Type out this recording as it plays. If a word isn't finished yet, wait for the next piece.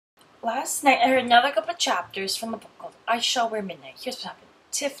Last night I heard another couple of chapters from the book called I Shall Wear Midnight. Here's what happened.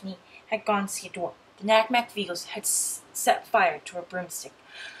 Tiffany had gone to see a dwarf. The Nagmac Beagles had set fire to her broomstick.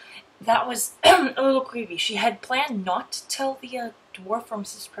 That was a little creepy. She had planned not to tell the dwarf from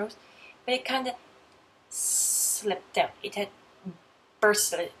Mrs. Prose, but it kind of slipped out. It had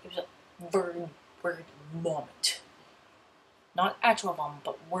bursted. It was a word vomit. Not actual vomit,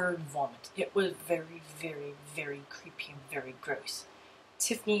 but word vomit. It was very, very, very creepy and very gross.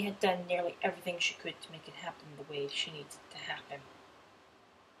 Tiffany had done nearly everything she could to make it happen the way she needed it to happen.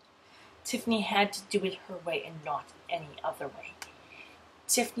 Tiffany had to do it her way and not any other way.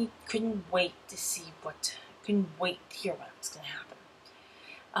 Tiffany couldn't wait to hear what was going to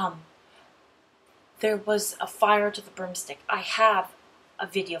happen. There was a fire to the broomstick. I have a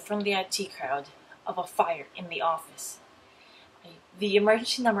video from the IT crowd of a fire in the office. The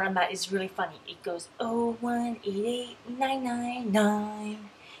emergency number on that is really funny. It goes 0188999.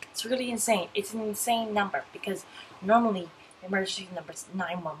 It's really insane. It's an insane number because normally the emergency number is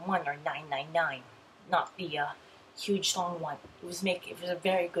 911 or 999, not the huge long one. It was a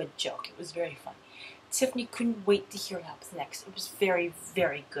very good joke. It was very funny. Tiffany couldn't wait to hear what happens next. It was very,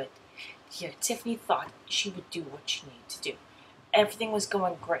 very good. Here, Tiffany thought she would do what she needed to do. Everything was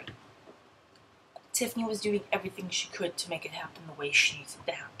going great. Tiffany was doing everything she could to make it happen the way she needed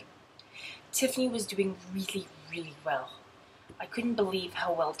it to happen. Tiffany was doing really, really well. I couldn't believe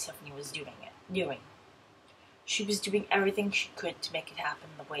how well Tiffany was doing. She was doing everything she could to make it happen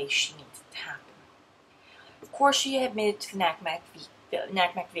the way she needed it to happen. Of course, she had made it to the Nagmac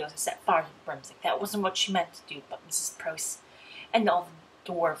Beagles and set fire to the broomstick. That wasn't what she meant to do, but Mrs. Prose and all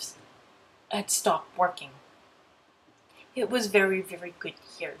the dwarves had stopped working. It was very, very good to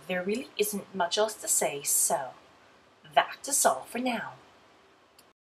hear. There really isn't much else to say, so that is all for now.